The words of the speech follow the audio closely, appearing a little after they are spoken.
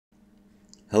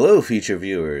Hello, future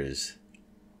viewers.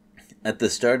 At the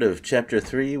start of Chapter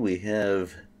 3, we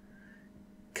have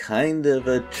kind of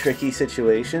a tricky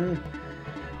situation.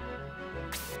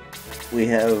 We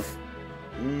have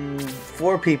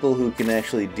 4 people who can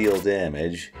actually deal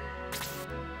damage.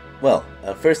 Well,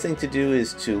 first thing to do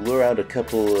is to lure out a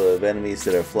couple of enemies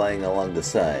that are flying along the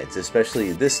sides,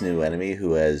 especially this new enemy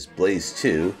who has Blaze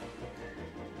 2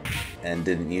 and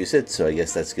didn't use it, so I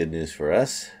guess that's good news for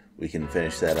us. We can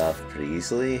finish that off pretty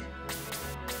easily.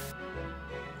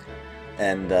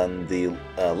 And on the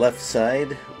left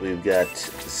side, we've got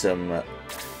some,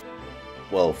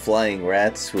 well, flying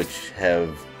rats which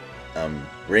have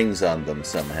rings on them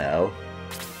somehow.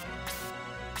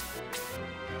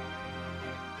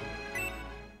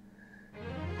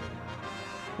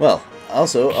 Well,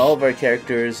 also, all of our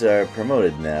characters are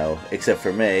promoted now, except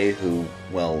for May, who,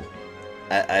 well,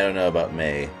 I don't know about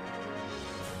May.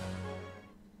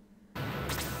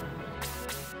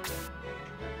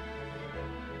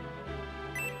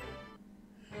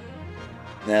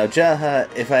 Now, Jaha,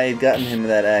 if I had gotten him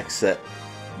that axe that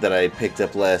I picked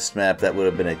up last map, that would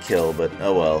have been a kill, but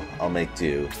oh well, I'll make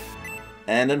do.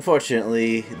 And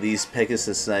unfortunately, these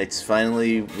Pegasus Knights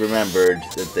finally remembered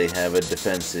that they have a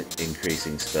defense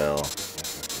increasing spell.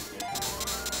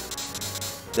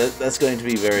 That's going to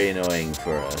be very annoying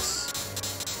for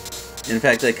us. In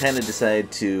fact, I kind of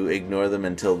decided to ignore them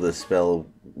until the spell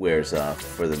wears off,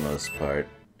 for the most part.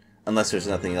 Unless there's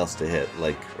nothing else to hit,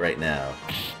 like right now.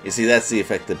 You see, that's the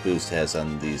effect that Boost has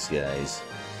on these guys.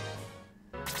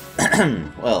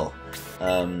 Well,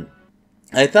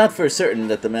 I thought for certain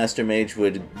that the Master Mage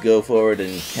would go forward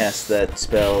and cast that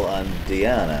spell on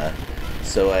Diana,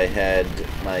 so I had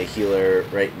my healer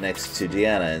right next to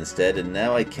Diana instead, and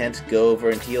now I can't go over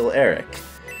and heal Eric,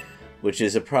 which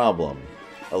is a problem,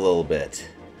 a little bit.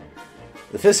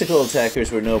 The physical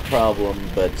attackers were no problem,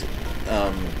 but,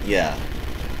 yeah.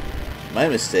 My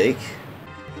mistake.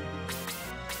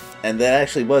 And that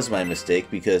actually was my mistake,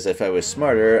 because if I was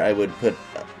smarter, I would put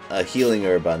a healing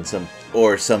herb on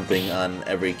something on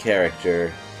every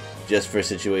character, just for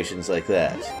situations like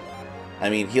that. I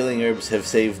mean, healing herbs have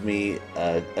saved me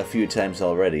a few times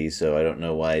already, so I don't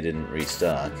know why I didn't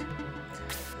restock.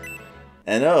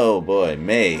 And oh boy,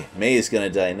 May is gonna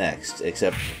die next,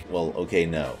 except, well, okay,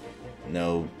 no.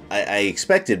 No, I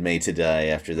expected May to die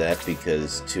after that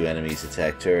because 2 enemies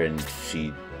attacked her and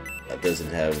she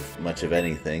doesn't have much of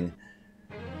anything.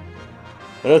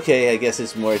 But okay, I guess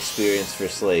it's more experience for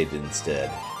Slade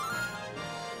instead.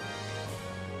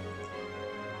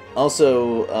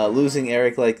 Also, losing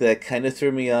Eric like that kind of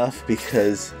threw me off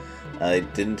because I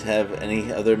didn't have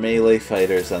any other melee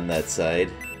fighters on that side.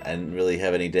 I didn't really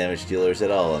have any damage dealers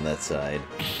at all on that side.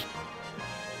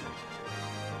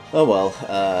 Oh well,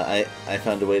 I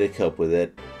found a way to cope with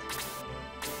it.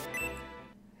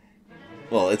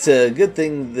 Well, it's a good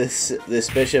thing this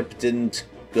bishop didn't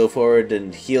go forward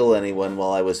and heal anyone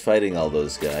while I was fighting all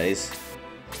those guys.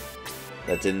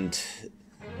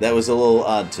 That was a little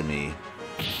odd to me.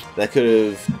 That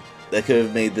could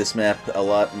have made this map a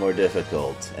lot more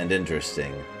difficult and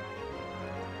interesting.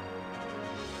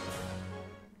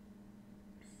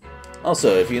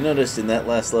 Also, if you noticed in that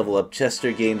last level up,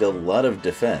 Chester gained a lot of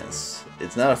defense.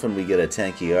 It's not often we get a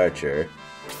tanky archer.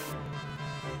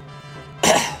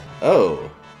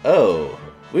 Oh,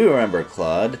 we remember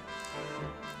Claude.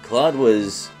 Claude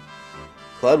was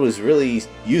really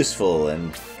useful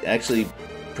and actually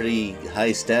pretty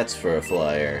high stats for a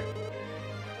flyer.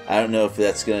 I don't know if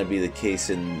that's going to be the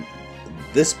case in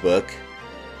this book.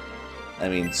 I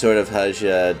mean, Sword of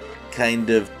Haja kind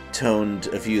of toned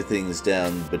a few things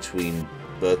down between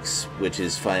books, which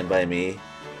is fine by me.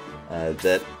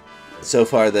 So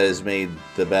far that has made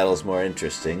the battles more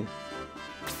interesting.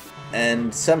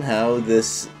 And somehow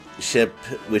this ship,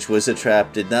 which was a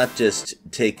trap, did not just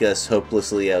take us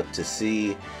hopelessly out to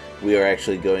sea. We are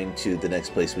actually going to the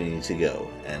next place we need to go.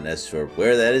 And as for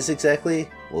where that is exactly,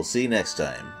 we'll see next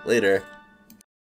time. Later.